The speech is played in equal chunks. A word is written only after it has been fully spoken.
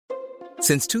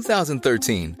Since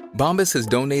 2013, Bombas has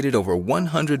donated over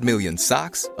 100 million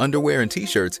socks, underwear, and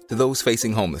T-shirts to those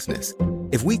facing homelessness.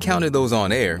 If we counted those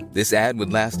on air, this ad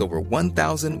would last over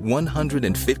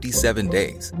 1,157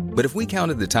 days. But if we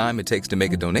counted the time it takes to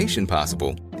make a donation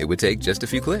possible, it would take just a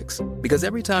few clicks. Because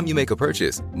every time you make a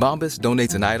purchase, Bombas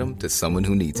donates an item to someone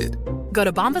who needs it. Go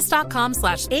to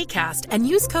bombas.com/ACAST and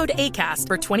use code ACAST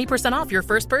for 20% off your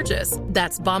first purchase.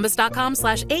 That's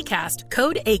bombas.com/ACAST,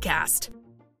 code ACAST.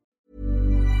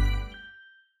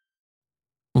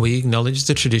 We acknowledge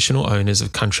the traditional owners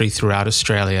of country throughout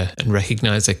Australia and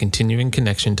recognise their continuing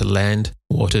connection to land,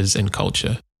 waters and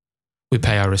culture. We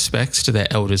pay our respects to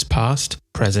their elders past,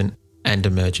 present and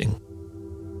emerging.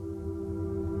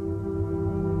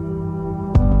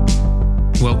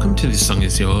 Welcome to This Song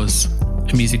Is Yours,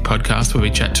 a music podcast where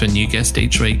we chat to a new guest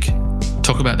each week,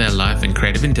 talk about their life and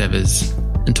creative endeavours,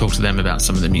 and talk to them about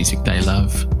some of the music they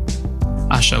love.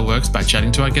 Our show works by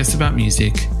chatting to our guests about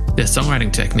music, their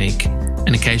songwriting technique,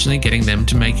 and occasionally getting them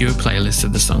to make you a playlist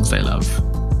of the songs they love.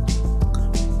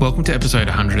 Welcome to episode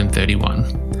 131.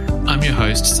 I'm your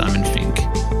host, Simon Fink.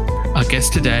 Our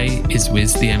guest today is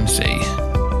Wiz the MC.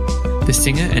 The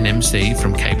singer and MC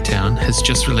from Cape Town has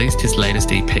just released his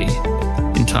latest EP,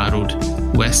 entitled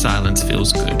Where Silence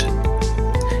Feels Good.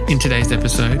 In today's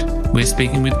episode, we're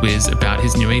speaking with Wiz about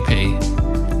his new EP,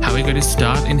 how he got his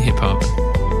start in hip-hop,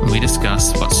 and we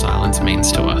discuss what silence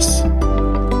means to us.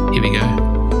 Here we go.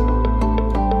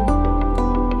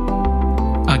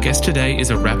 Our guest today is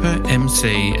a rapper,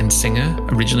 MC and singer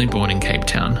originally born in Cape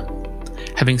Town.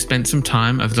 Having spent some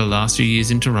time over the last few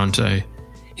years in Toronto,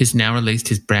 he's now released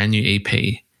his brand new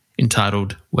EP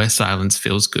entitled Where Silence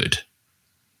Feels Good.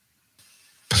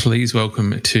 Please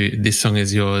welcome to This Song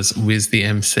Is Yours, Wiz the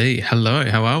MC. Hello,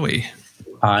 how are we?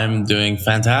 I'm doing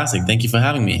fantastic. Thank you for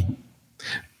having me.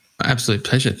 Absolute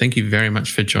pleasure. Thank you very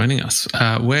much for joining us.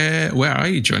 Where are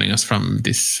you joining us from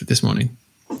this morning?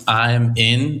 I'm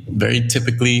in very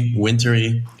typically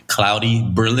wintry, cloudy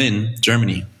Berlin,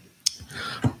 Germany.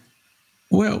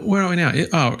 Well, where are we now?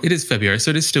 It is February,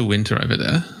 so it is still winter over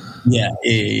there. Yeah.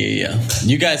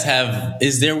 You guys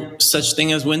is there such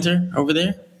thing as winter over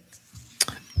there?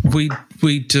 We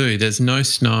do. There's no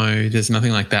snow. There's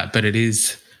nothing like that, but it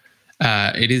is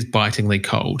bitingly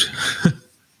cold.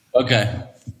 Okay.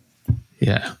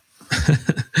 Yeah.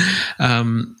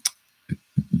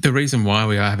 The reason why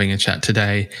we are having a chat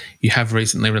today, you have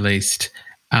recently released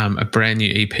a brand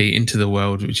new EP into the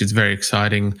world, which is very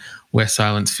exciting, Where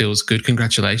Silence Feels Good.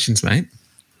 Congratulations, mate.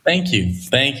 Thank you.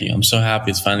 I'm so happy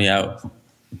it's finally out.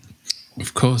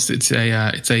 Of course, it's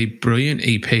a brilliant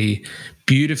EP,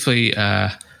 beautifully,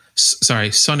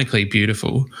 sonically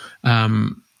beautiful. I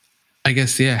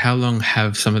guess, how long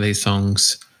have some of these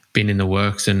songs been in the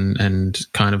works and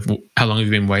kind of how long have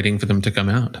you been waiting for them to come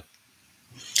out?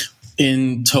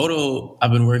 In total,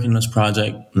 I've been working on this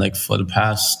project for the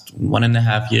past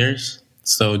 1.5 years.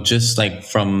 So just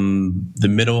from the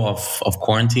middle of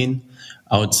quarantine,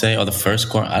 I would say, or the first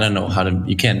quarantine, I don't know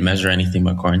you can't measure anything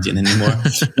by quarantine anymore.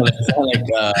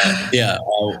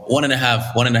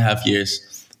 1.5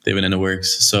 years they've been in the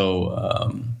works. So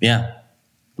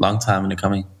long time in the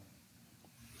coming.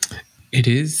 It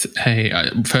is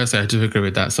firstly, I do agree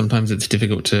with that. Sometimes it's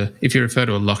difficult if you refer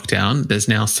to a lockdown, there's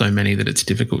now so many that it's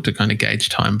difficult to kind of gauge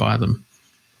time by them.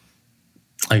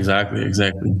 Exactly.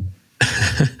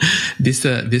 This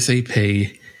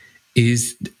EP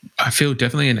is, I feel,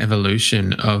 definitely an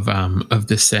evolution of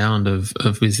the sound of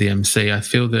Wiz the MC. I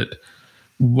feel that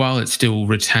while it still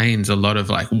retains a lot of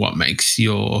what makes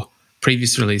your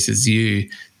previous releases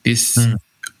this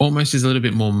almost is a little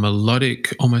bit more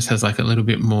melodic, almost has a little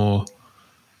bit more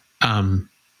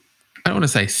I don't want to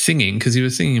say singing because you were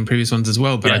singing in previous ones as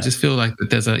well, but I just feel like that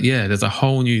there's a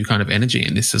whole new kind of energy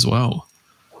in this as well.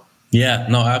 Yeah,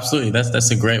 no, absolutely.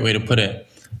 That's a great way to put it.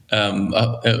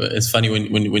 It's funny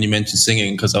when you mentioned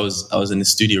singing, because I was in the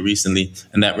studio recently,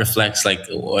 and that reflects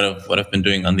what I've been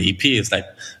doing on the EP. It's I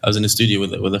was in the studio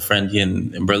with a friend here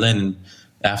in Berlin, and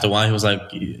after a while he was like,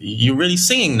 "You're really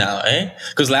singing now, eh?"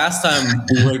 Because last time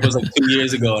we worked was 2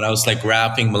 years ago, and I was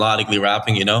melodically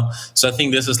rapping, So I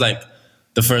think this is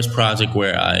the first project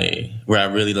where I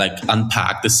really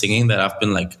unpack the singing that I've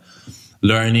been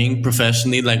learning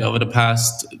professionally over the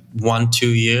past 1-2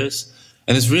 years.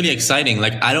 And it's really exciting.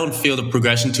 I don't feel the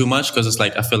progression too much because it's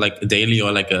I feel a daily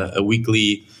or a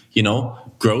weekly,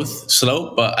 growth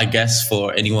slope. But I guess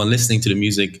for anyone listening to the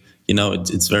music,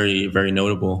 it's very, very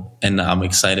notable. And I'm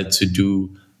excited to do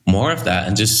more of that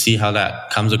and just see how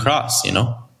that comes across,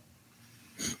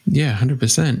 Yeah,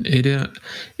 100%.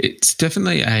 It's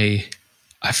definitely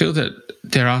I feel that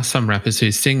there are some rappers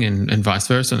who sing and vice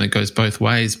versa, and it goes both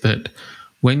ways. But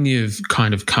when you've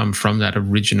kind of come from that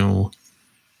original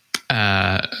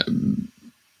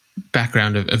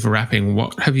background of rapping,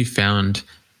 what have you found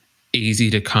easy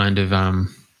to kind of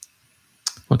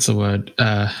what's the word?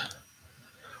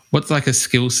 What's like a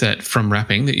skill set from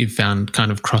rapping that you've found kind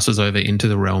of crosses over into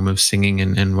the realm of singing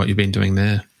and what you've been doing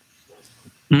there?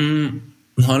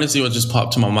 Honestly, what just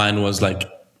popped to my mind was like,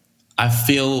 I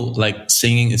feel like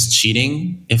singing is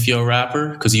cheating if you're a rapper,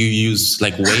 because you use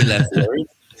like way less words.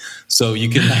 So you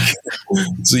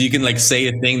can like say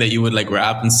a thing that you would like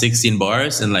rap in 16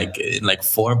 bars and in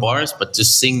 4 bars, but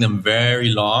just sing them very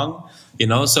long.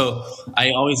 So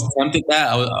I always attempted that.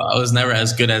 I was never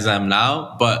as good as I am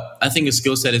now, but I think a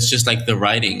skill set is just like the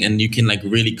writing, and you can like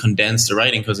really condense the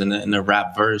writing, because in a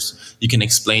rap verse, you can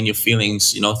explain your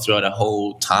feelings, throughout a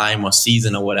whole time or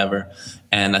season or whatever.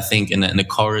 And I think in a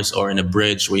chorus or in a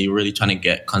bridge where you're really trying to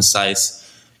get concise,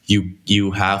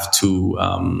 you have to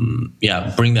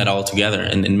bring that all together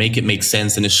and make it make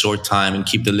sense in a short time and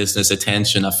keep the listener's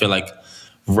attention. I feel like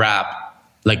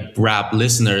rap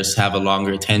listeners have a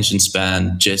longer attention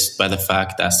span just by the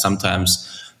fact that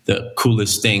sometimes the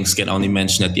coolest things get only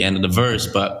mentioned at the end of the verse,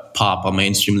 but pop or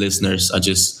mainstream listeners are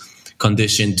just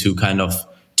conditioned to kind of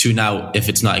tune out if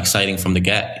it's not exciting from the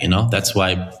get. That's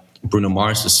why Bruno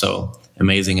Mars is so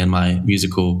amazing and my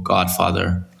musical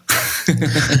godfather.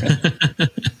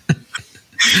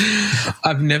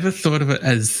 I've never thought of it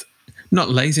as not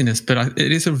laziness, but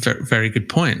it is a very, very good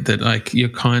point that like you're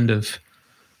kind of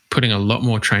putting a lot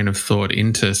more train of thought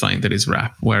into something that is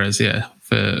rap, whereas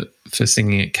for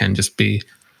singing it can just be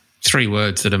 3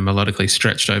 words that are melodically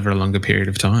stretched over a longer period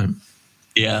of time.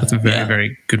 Yeah, that's a very,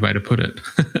 very good way to put it.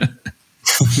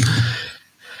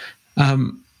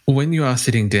 When you are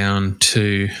sitting down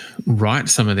to write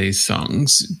some of these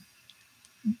songs,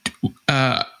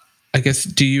 I guess,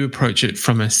 do you approach it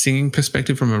from a singing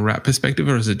perspective, from a rap perspective,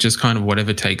 or is it just kind of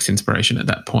whatever takes inspiration at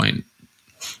that point?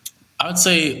 I would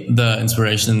say the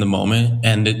inspiration in the moment,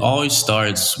 and it always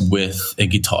starts with a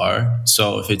guitar.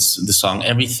 So if it's the song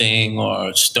Everything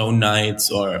or Stone Nights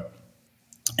or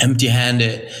Empty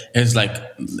Handed, it's like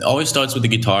it always starts with the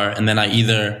guitar, and then I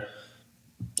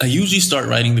usually start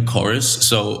writing the chorus.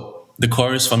 So the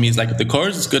chorus for me is like, if the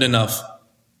chorus is good enough,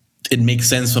 it makes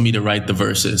sense for me to write the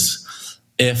verses.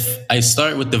 If I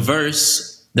start with the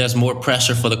verse, there's more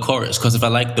pressure for the chorus, because if I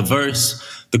like the verse,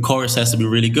 the chorus has to be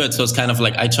really good. So it's kind of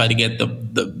like I try to get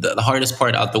the hardest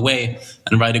part out the way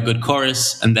and write a good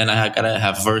chorus, and then I gotta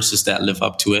have verses that live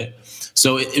up to it.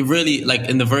 So it really, like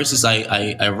in the verses,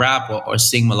 I rap or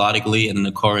sing melodically, and in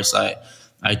the chorus, I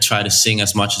try to sing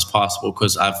as much as possible,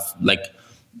 because I've like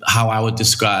how I would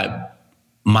describe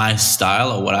my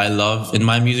style or what I love in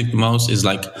my music the most is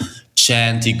like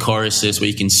chanty choruses where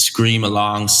you can scream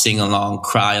along, sing along,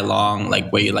 cry along, like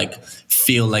where you like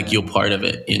feel like you're part of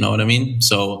it. You know what I mean?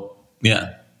 So,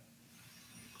 yeah.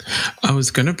 I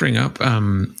was going to bring up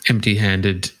Empty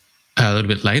Handed a little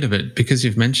bit later, but because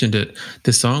you've mentioned it,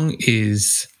 the song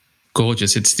is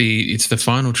gorgeous. It's the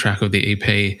final track of the EP,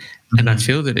 mm-hmm. and I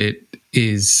feel that it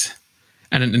is,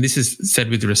 and this is said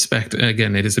with respect,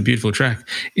 again, it is a beautiful track.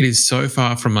 It is so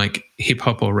far from like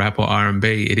hip-hop or rap or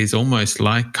R&B. It is almost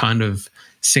like kind of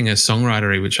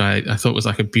singer-songwritery, which I thought was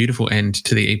like a beautiful end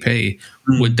to the EP.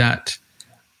 Mm-hmm. Would that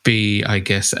be, I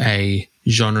guess, a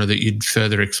genre that you'd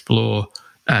further explore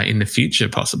in the future,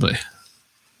 possibly?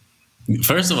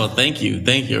 First of all, thank you.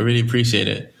 I really appreciate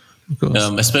it. Of course.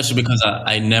 Especially because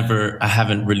I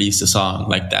haven't released a song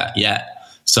like that yet.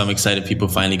 So I'm excited people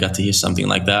finally got to hear something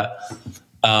like that.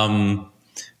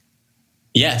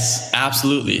 Yes,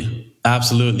 absolutely.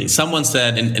 Someone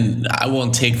said, and I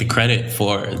won't take the credit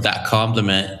for that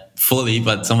compliment fully,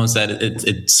 but someone said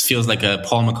it feels like a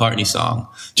Paul McCartney song,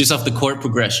 just off the chord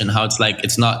progression, how it's like,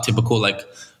 it's not typical like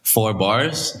 4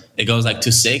 bars. It goes like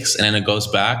to 6 and then it goes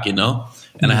back, and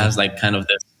it has like kind of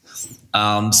this.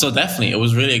 So definitely, it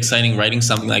was really exciting writing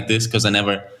something like this because I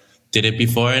never did it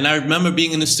before. And I remember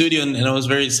being in the studio and I was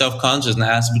very self-conscious, and I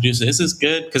asked the producer, is this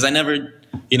good? Because I never,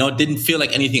 didn't feel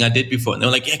like anything I did before. And they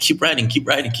were like, yeah, keep writing. Shout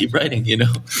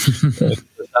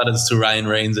out to Ryan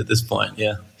Reigns at this point.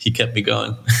 Yeah, he kept me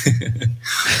going.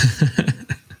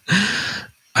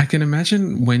 I can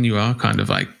imagine when you are kind of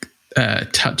like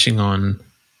touching on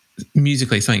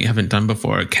musically something you haven't done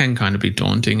before, it can kind of be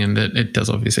daunting, and that it does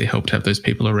obviously help to have those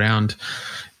people around.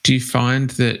 Do you find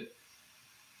that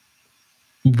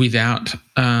without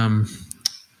how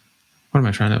am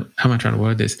I trying to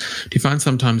word this? Do you find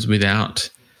sometimes without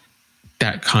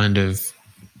that kind of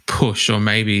push, or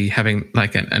maybe having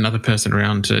like another person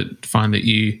around to find that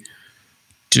you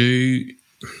do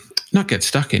not get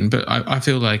stuck in, but I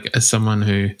feel like as someone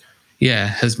who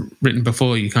has written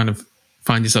before, you kind of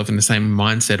find yourself in the same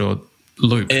mindset or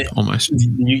loop almost.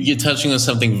 You're touching on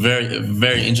something very,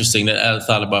 very interesting that I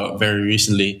thought about very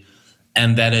recently.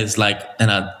 And that is like,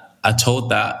 and I told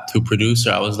that to a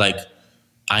producer. I was like,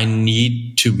 I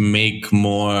need to make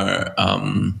more,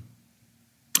 I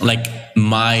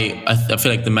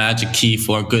feel like the magic key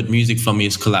for good music for me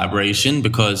is collaboration,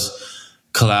 because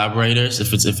collaborators,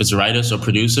 if it's writers or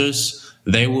producers,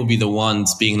 they will be the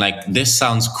ones being like, this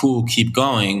sounds cool, keep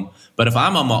going. But if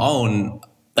I'm on my own,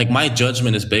 like my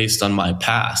judgment is based on my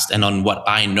past and on what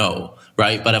I know,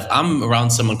 right? But if I'm around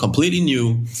someone completely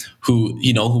new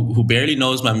who barely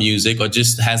knows my music or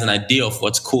just has an idea of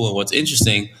what's cool and what's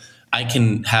interesting, I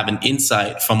can have an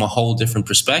insight from a whole different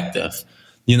perspective.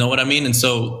 You know what I mean? And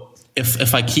so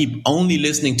if I keep only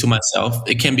listening to myself,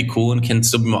 it can be cool and can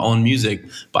still be my own music,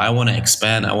 but I want to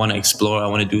expand, I want to explore, I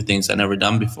want to do things I've never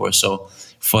done before. So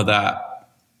for that,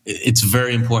 it's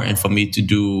very important for me to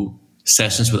do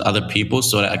sessions with other people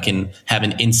so that I can have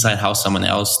an insight how someone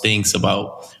else thinks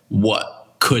about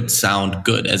what could sound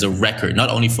good as a record, not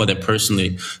only for their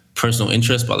personal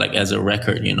interest, but like as a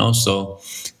record, So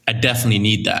I definitely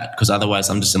need that, because otherwise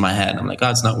I'm just in my head. I'm like,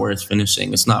 it's not worth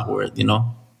finishing. It's not worth,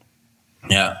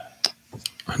 Yeah.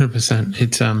 100%.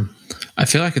 It's I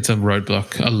feel like it's a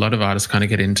roadblock a lot of artists kind of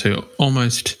get into,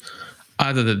 almost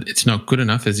either that it's not good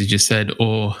enough, as you just said,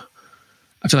 or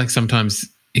I feel like sometimes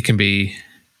it can be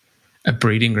a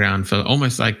breeding ground for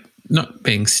almost like not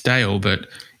being stale, but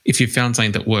if you found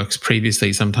something that works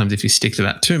previously, sometimes if you stick to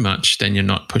that too much, then you're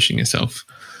not pushing yourself.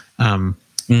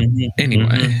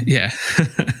 Anyway, yeah.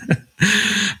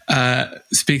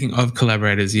 Speaking of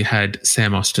collaborators, you had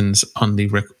Sam Austin's on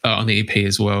the EP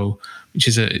as well, which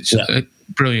is a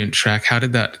brilliant track. How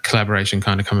did that collaboration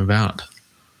kind of come about?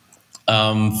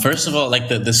 First of all, like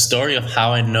the story of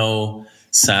how I know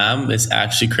Sam is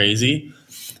actually crazy.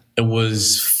 It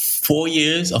was 4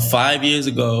 years or 5 years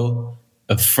ago.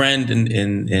 A friend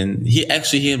in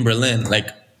here in Berlin, like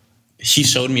he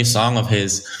showed me a song of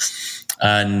his,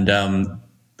 and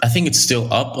I think it's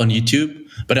still up on YouTube.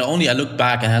 But I look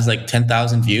back and it has like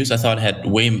 10,000 views. I thought it had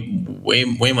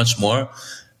way much more.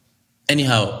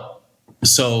 Anyhow,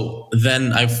 so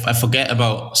then I forget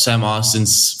about Sam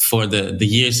Austin's for the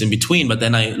years in between. But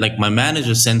then my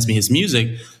manager sends me his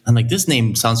music. I'm like, this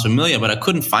name sounds familiar, but I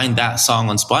couldn't find that song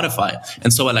on Spotify.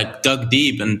 And so I dug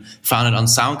deep and found it on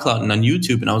SoundCloud and on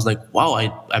YouTube. And I was like, wow,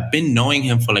 I've been knowing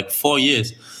him for 4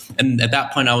 years. And at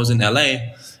that point I was in LA.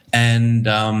 And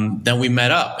then we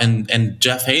met up, and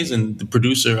Jeff Hazen, the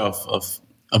producer of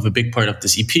a big part of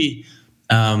this EP,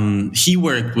 he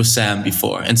worked with Sam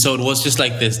before. And so it was just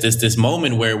like this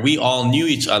moment where we all knew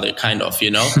each other kind of,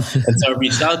 And so I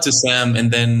reached out to Sam,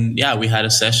 and then, we had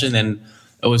a session, and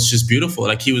it was just beautiful.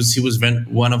 Like he was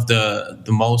one of the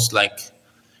most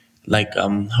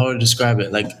how to describe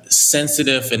it, like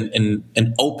sensitive and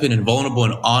open and vulnerable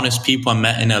and honest people I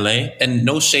met in LA. And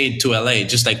no shade to LA,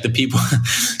 just like the people I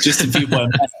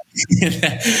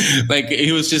met. Like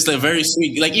he was just very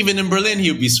sweet. Like even in Berlin,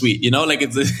 he would be sweet, Like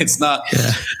it's not.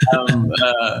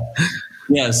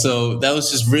 Yeah. So that was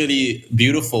just really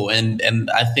beautiful, and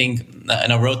I think,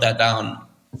 and I wrote that down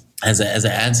as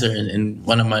an answer in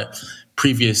one of my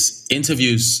previous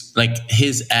interviews. Like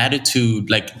his attitude,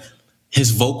 like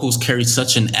his vocals carry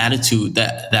such an attitude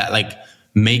that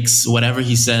makes whatever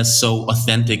he says so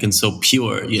authentic and so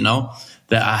pure,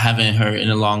 that I haven't heard in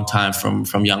a long time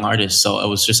from young artists. So it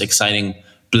was just exciting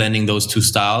blending those two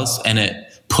styles, and it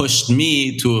pushed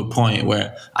me to a point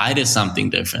where I did something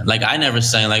different. Like I never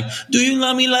sang like, do you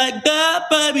love me like that,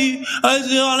 baby? I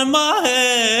see all in my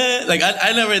head. Like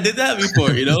I never did that before,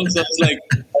 So it's like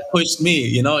it pushed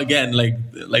me, again, like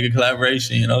a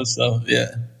collaboration, So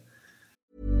yeah.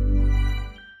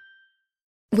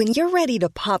 When you're ready to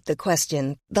pop the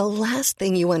question, the last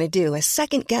thing you want to do is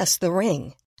second-guess the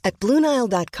ring. At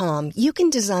BlueNile.com, you can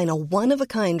design a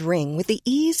one-of-a-kind ring with the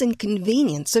ease and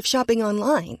convenience of shopping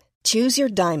online. Choose your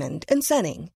diamond and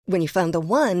setting. When you find the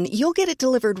one, you'll get it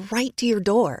delivered right to your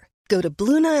door. Go to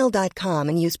BlueNile.com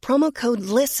and use promo code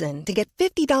LISTEN to get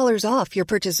 $50 off your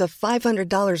purchase of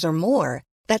 $500 or more.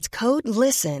 That's code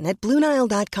LISTEN at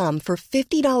BlueNile.com for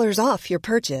 $50 off your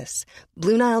purchase.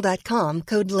 BlueNile.com,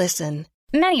 code LISTEN.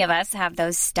 Many of us have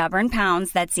those stubborn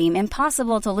pounds that seem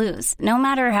impossible to lose, no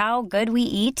matter how good we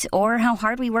eat or how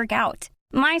hard we work out.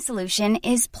 My solution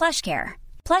is PlushCare.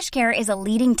 PlushCare is a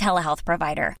leading telehealth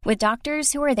provider with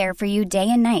doctors who are there for you day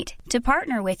and night to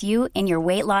partner with you in your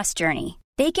weight loss journey.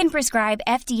 They can prescribe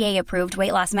FDA-approved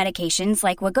weight loss medications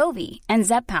like Wegovy and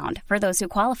Zepbound for those who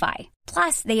qualify.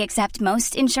 Plus, they accept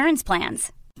most insurance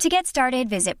plans. To get started,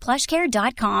 visit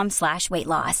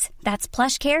plushcare.com/weightloss. That's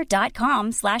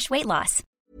plushcare.com/weightloss.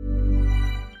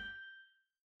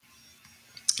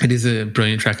 It is a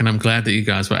brilliant track, and I'm glad that you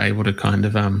guys were able to kind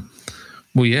of,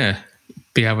 be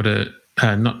able to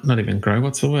not even grow.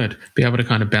 What's the word? Be able to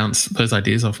kind of bounce those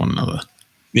ideas off one another.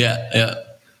 Yeah.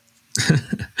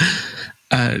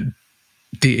 The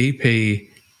EP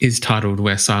is titled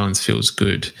 "Where Silence Feels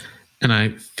Good," and I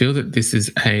feel that this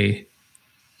is a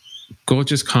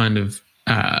gorgeous kind of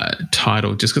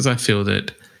title, just because I feel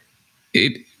that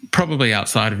it probably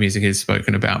outside of music is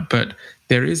spoken about, but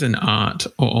there is an art,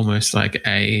 or almost like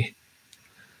a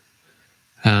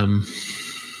no,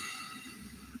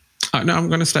 I'm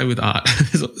going to stay with art.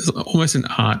 There's almost an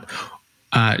art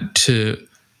to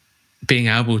being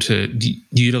able to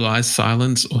utilize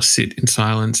silence or sit in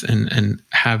silence and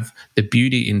have the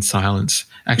beauty in silence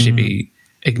actually be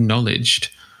acknowledged.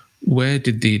 Where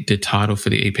did the title for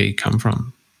the EP come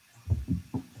from?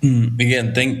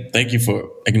 Again, thank you for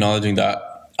acknowledging that.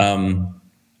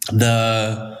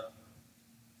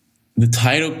 The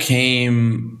title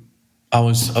came. I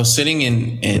was sitting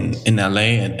in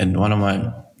LA and one of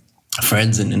my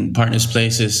friends and partners'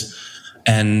 places,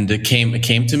 and it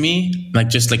came to me like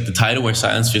just like the title "Where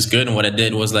Silence Feels Good," and what I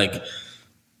did was like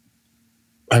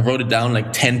I wrote it down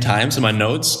like 10 times in my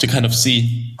notes to kind of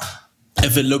see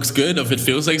if it looks good, if it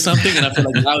feels like something. And I feel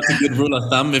like now it's a good rule of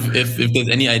thumb. If there's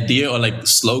any idea or like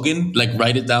slogan, like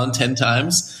write it down 10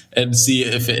 times and see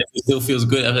if it still feels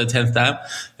good after the 10th time.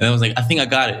 And I was like, I think I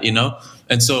got it, you know?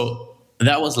 And so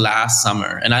that was last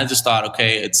summer. And I just thought,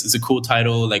 okay, it's a cool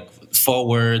title, like 4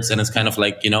 words. And it's kind of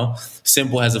like, you know,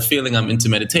 simple, has a feeling. I'm into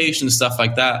meditation, stuff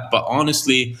like that. But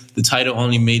honestly, the title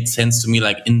only made sense to me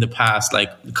like in the past,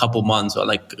 like a couple months or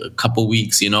like a couple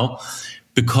weeks, you know,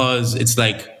 because it's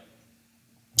like,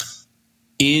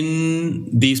 in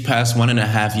these past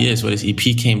 1.5 years where this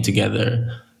EP came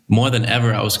together, more than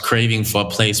ever, I was craving for a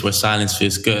place where silence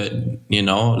feels good. You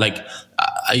know, like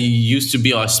I used to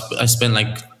be, I spent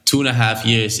like 2.5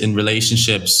 years in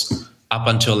relationships up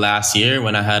until last year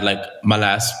when I had like my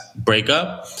last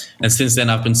breakup. And since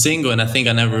then I've been single, and I think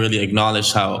I never really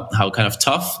acknowledged how kind of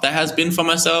tough that has been for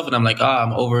myself. And I'm like,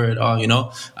 I'm over it. You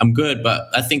know, I'm good. But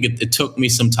I think it took me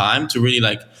some time to really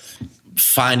like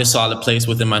find a solid place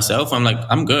within myself. I'm like,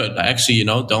 I'm good. I actually, you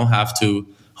know, don't have to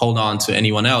hold on to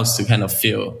anyone else to kind of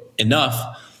feel enough.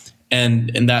 And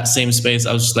in that same space,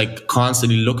 I was just like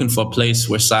constantly looking for a place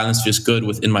where silence feels good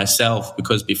within myself,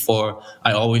 because before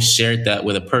I always shared that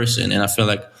with a person. And I feel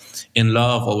like in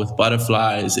love or with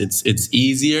butterflies, it's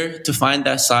easier to find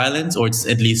that silence, or it's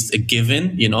at least a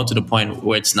given, you know, to the point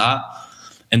where it's not.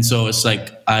 And so it's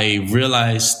like, I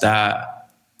realized that,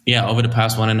 yeah, over the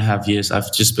past 1.5 years,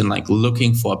 I've just been like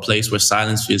looking for a place where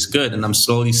silence feels good. And I'm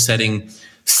slowly settling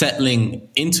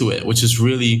into it, which is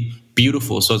really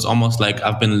beautiful. So it's almost like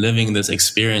I've been living this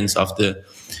experience of the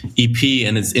EP.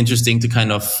 And it's interesting to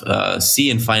kind of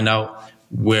see and find out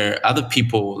where other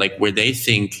people, like where they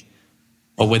think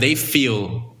or where they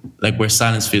feel like where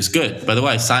silence feels good. By the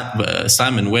way,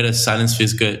 Simon, where does silence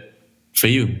feels good for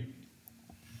you?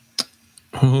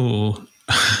 Oh,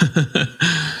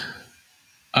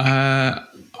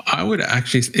 I would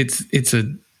actually. It's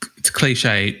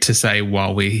cliche to say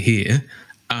while we're here,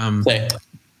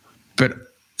 but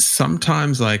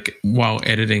sometimes, like while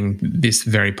editing this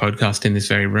very podcast in this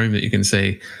very room that you can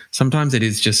see, sometimes it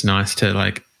is just nice to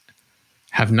like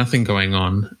have nothing going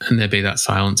on and there be that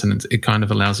silence, and it kind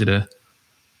of allows you to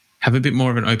have a bit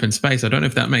more of an open space. I don't know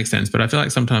if that makes sense, but I feel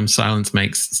like sometimes silence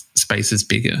makes spaces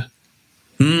bigger.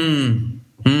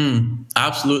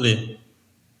 Absolutely.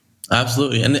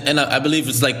 And I believe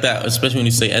it's like that, especially when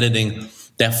you say editing,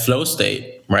 that flow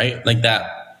state, right? Like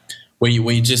that, where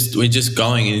we're just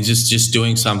going and just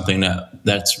doing something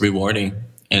that's rewarding.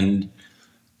 And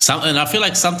I feel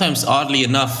like sometimes, oddly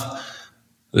enough,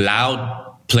 loud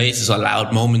places or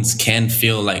loud moments can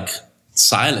feel like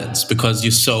silence, because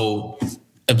you're so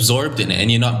absorbed in it and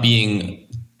you're not being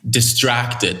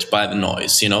distracted by the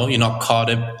noise, you know, you're not caught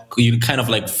up, you're kind of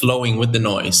like flowing with the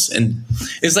noise. And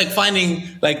it's like finding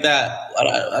like that,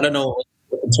 I don't know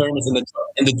the term is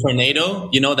in the tornado,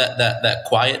 you know, that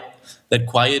quiet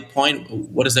point.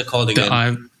 What is that called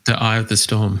again? The eye of the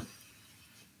storm.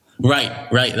 Right.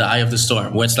 The eye of the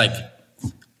storm, where it's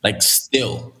like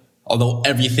still, although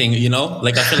everything, you know,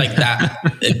 like I feel like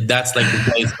that's like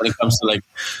the place when it comes to like,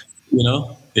 you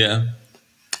know, yeah.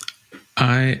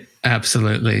 I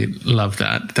absolutely love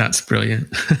that. That's brilliant.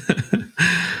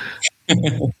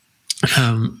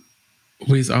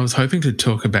 Wiz, I was hoping to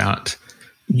talk about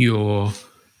your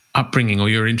upbringing or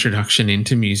your introduction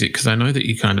into music, because I know that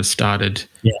you kind of started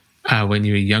when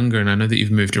you were younger, and I know that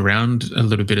you've moved around a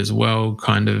little bit as well,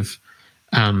 kind of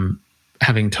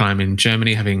having time in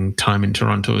Germany, having time in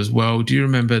Toronto as well. Do you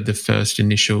remember the first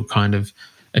initial kind of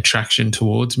attraction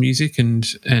towards music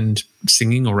and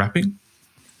singing or rapping?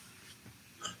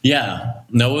 Yeah,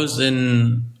 that was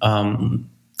in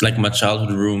like my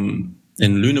childhood room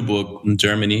in Lüneburg in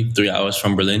Germany, 3 hours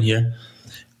from Berlin here.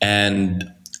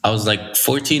 And I was like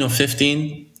 14 or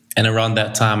 15. And around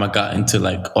that time I got into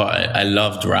I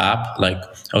loved rap. Like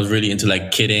I was really into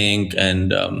like Kid Ink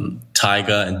and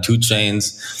Tyga and 2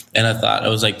 Chainz. And I thought it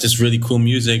was like just really cool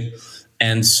music.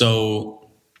 And so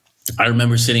I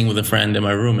remember sitting with a friend in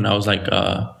my room and I was like,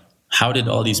 how did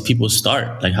all these people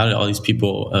start? Like, how did all these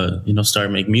people, start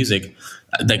making music?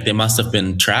 Like, they must have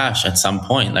been trash at some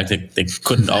point. Like, they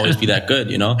couldn't always be that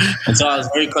good, And so I was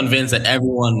very convinced that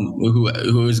everyone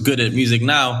who is good at music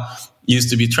now used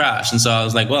to be trash. And so I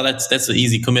was like, well, that's an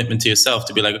easy commitment to yourself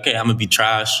to be like, okay, I'm gonna be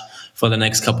trash for the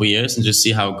next couple of years and just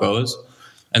see how it goes.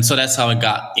 And so that's how I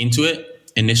got into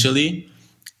it initially.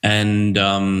 And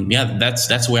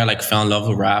that's where I like fell in love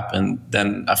with rap. And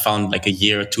then I found like a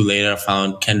year or two later, I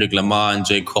found Kendrick Lamar and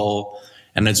J. Cole,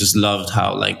 and I just loved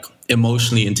how like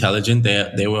emotionally intelligent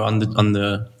they were on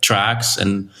the tracks.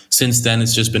 And since then,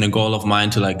 it's just been a goal of mine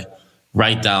to like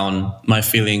write down my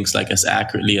feelings like as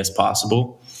accurately as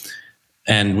possible,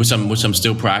 and which I'm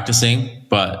still practicing.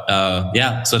 But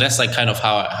so that's like kind of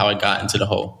how I got into the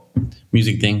whole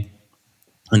music thing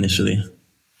initially.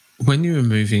 When you were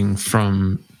moving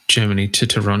from Germany to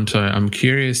Toronto, I'm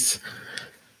curious,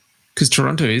 because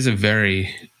Toronto is a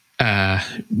very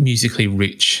musically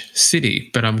rich city,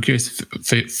 but I'm curious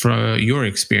for your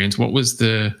experience, what was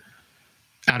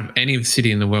out of any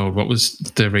city in the world, what was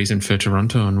the reason for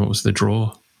Toronto and what was the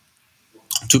draw?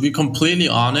 To be completely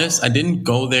honest, I didn't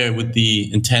go there with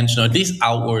the intention, or at least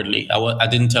outwardly. I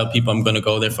didn't tell people I'm going to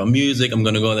go there for music. I'm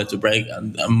going to go there to break.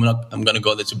 I'm going to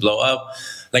go there to blow up.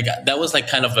 Like that was like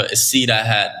kind of a seed I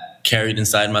had carried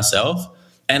inside myself.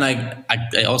 And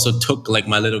I also took like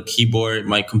my little keyboard,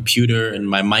 my computer, and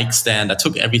my mic stand. I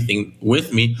took everything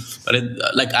with me, but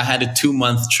I had a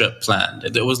 2-month trip planned.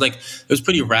 It was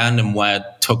pretty random why I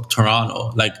took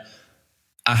Toronto. Like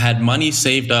I had money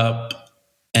saved up,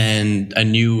 and I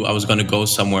knew I was going to go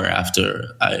somewhere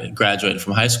after I graduated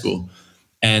from high school.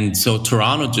 And so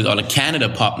Canada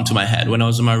popped into my head when I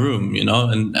was in my room,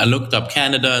 and I looked up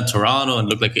Canada and Toronto and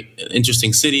looked like an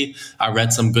interesting city. I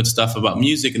read some good stuff about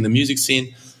music and the music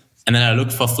scene. And then I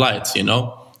looked for flights, and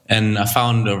I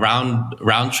found a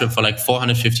round trip for like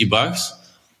 $450.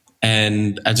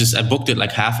 And I booked it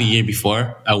like half a year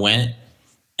before I went.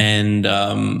 And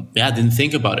I didn't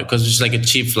think about it because it's just like a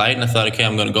cheap flight. And I thought, okay,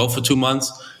 I'm going to go for 2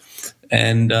 months.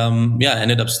 And I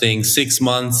ended up staying 6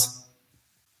 months.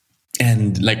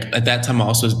 And like at that time, I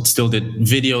also still did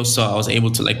videos. So I was able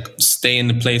to like stay in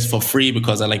the place for free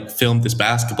because I like filmed this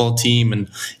basketball team and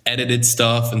edited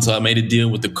stuff. And so I made a deal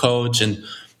with the coach, and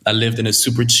I lived in a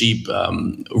super cheap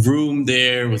room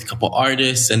there with a couple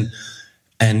artists and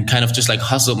kind of just like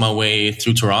hustled my way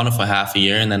through Toronto for half a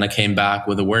year. And then I came back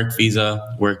with a work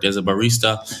visa, worked as a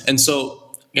barista. And so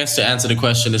I guess to answer the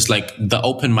question, it's like the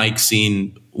open mic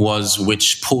scene was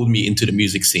which pulled me into the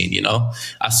music scene,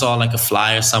 I saw like a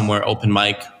flyer somewhere, open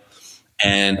mic,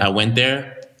 and I went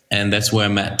there, and that's where I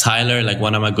met Tyler, like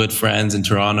one of my good friends in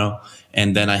Toronto.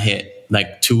 And then I hit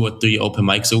like 2 or 3 open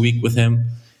mics a week with him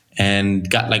and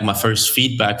got like my first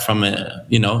feedback from a,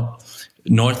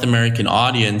 North American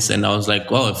audience. And I was like,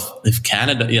 well, if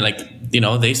Canada,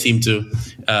 they seem to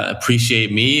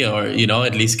appreciate me, or,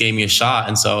 at least gave me a shot.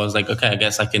 And so I was like, okay, I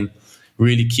guess I can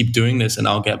really keep doing this and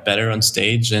I'll get better on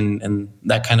stage. And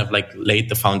that kind of like laid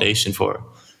the foundation for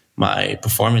my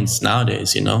performance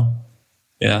nowadays,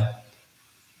 Yeah.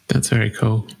 That's very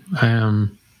cool. I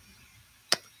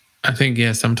think,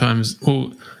 sometimes,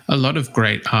 a lot of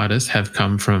great artists have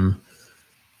come from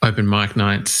open mic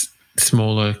nights,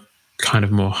 smaller, kind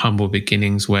of more humble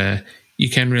beginnings, where you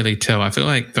can really tell. I feel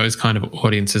like those kind of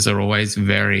audiences are always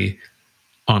very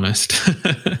honest.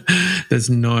 There's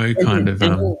no kind of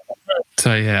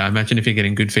so I imagine if you're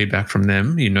getting good feedback from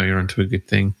them, you're onto a good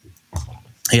thing.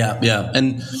 Yeah.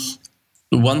 And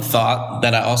one thought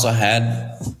that I also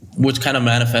had, which kind of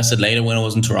manifested later when I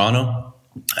was in Toronto,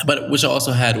 but which I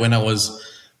also had when I was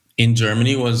in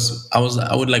Germany, was I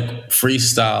would like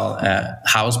freestyle at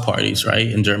house parties, right,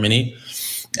 in Germany,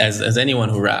 as anyone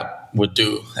who rap would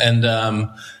do. But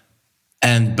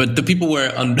the people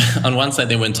were on one side,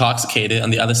 they were intoxicated. On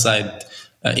the other side,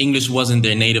 English wasn't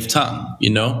their native tongue,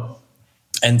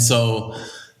 And so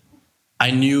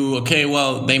I knew, okay,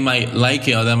 well, they might like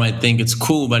it or they might think it's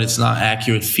cool, but it's not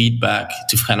accurate feedback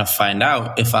to kind of find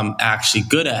out if I'm actually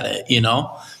good at it,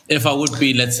 If I would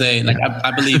be, let's say, like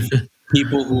I believe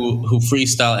people who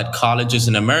freestyle at colleges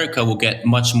in America will get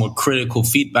much more critical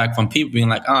feedback from people being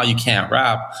like, oh, you can't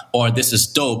rap, or this is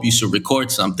dope, you should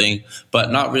record something,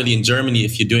 but not really in Germany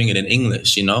if you're doing it in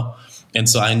English, you know? And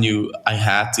so I knew I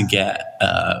had to get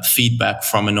feedback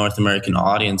from a North American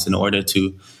audience in order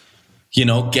to, you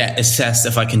know, get assessed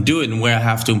if I can do it and where I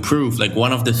have to improve. Like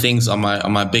one of the things on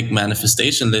my big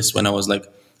manifestation list when I was like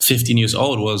 15 years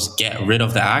old was get rid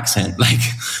of the accent. Like,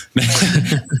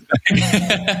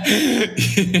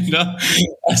 you know,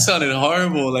 I sounded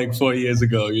horrible like 4 years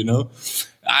ago, you know.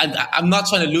 I'm not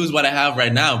trying to lose what I have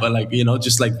right now, but like, you know,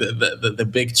 just like the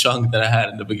big chunk that I had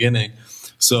in the beginning.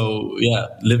 So yeah,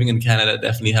 living in Canada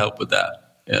definitely helped with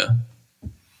that. Yeah.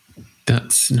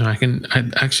 I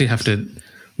actually have to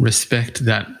respect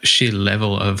that sheer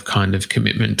level of kind of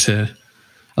commitment to.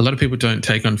 A lot of people don't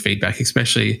take on feedback,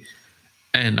 especially,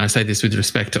 and I say this with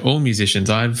respect to all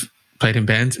musicians. I've played in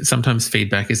bands. Sometimes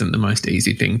feedback isn't the most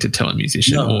easy thing to tell a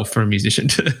musician or for a musician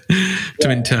to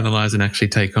internalize and actually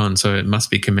take on. So it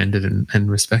must be commended and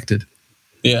respected.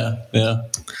 Yeah, yeah.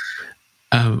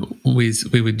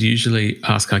 We would usually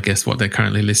ask our guests what they're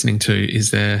currently listening to.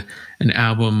 Is there an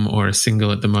album or a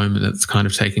single at the moment that's kind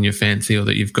of taken your fancy or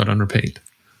that you've got on repeat?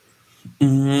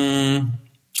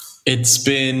 It's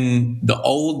been the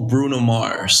old Bruno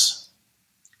Mars.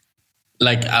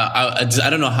 Like I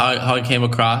don't know how I came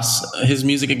across his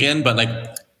music again, but like,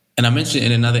 and I mentioned it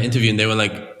in another interview, and they were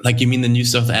like, you mean the new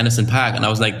stuff, the Anderson .Paak? And I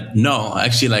was like, no,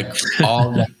 actually, like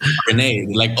all the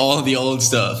Grenade, like all the old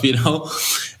stuff, you know.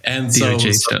 And the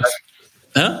OG stuff,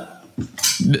 huh?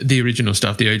 The original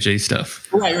stuff, the OG stuff,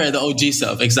 right, the OG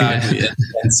stuff, exactly. Yeah.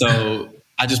 And so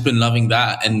I just been loving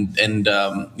that, and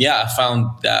I found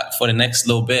that for the next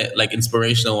little bit, like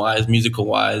inspirational wise, musical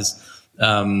wise.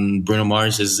 Bruno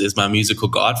Mars is my musical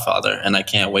godfather, and I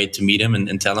can't wait to meet him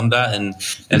and tell him that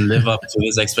and live up to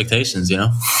his expectations, you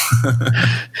know.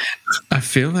 I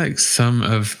feel like some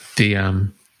of the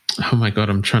oh my god,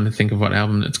 I'm trying to think of what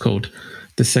album it's called.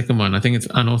 The second one, I think it's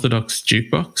Unorthodox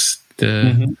Jukebox,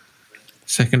 the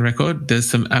second record. There's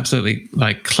some absolutely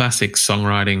like classic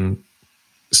songwriting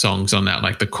songs on that,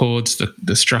 like the chords,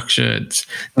 the structure.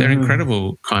 They're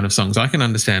incredible kind of songs. I can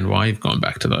understand why you've gone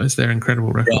back to those. They're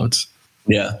incredible records.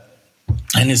 Yeah.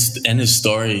 And his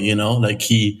story, you know, like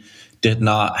he did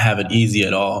not have it easy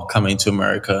at all coming to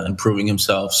America and proving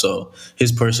himself. So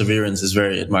his perseverance is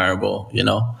very admirable, you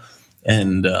know.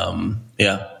 And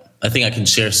I think I can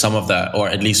share some of that, or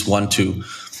at least want to,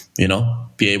 you know,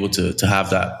 be able to have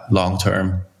that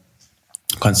long-term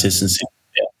consistency.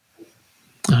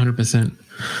 Yeah. 100%.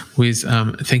 Wiz,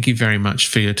 thank you very much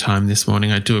for your time this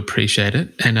morning. I do appreciate it.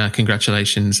 And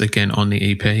congratulations again on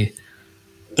the EP.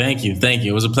 Thank you.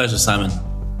 It was a pleasure, Simon.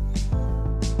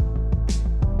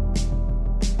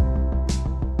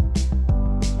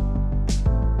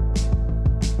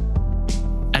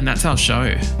 And that's our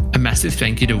show. A massive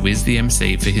thank you to Wiz the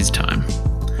MC for his time.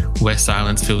 Where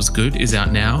Silence Feels Good is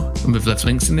out now, and we've left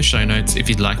links in the show notes if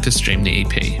you'd like to stream the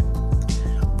EP.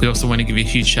 We also want to give a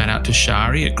huge shout out to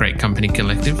Shari at Great Company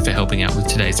Collective for helping out with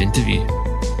today's interview.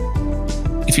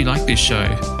 If you like this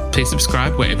show, please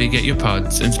subscribe wherever you get your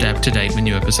pods and stay up to date when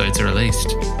new episodes are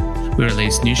released. We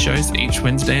release new shows each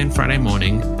Wednesday and Friday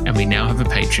morning, and we now have a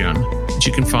Patreon, which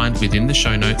you can find within the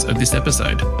show notes of this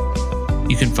episode.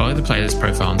 You can follow the playlist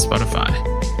profile on Spotify,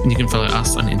 and you can follow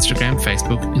us on Instagram,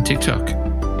 Facebook, and TikTok.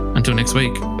 Until next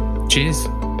week, cheers.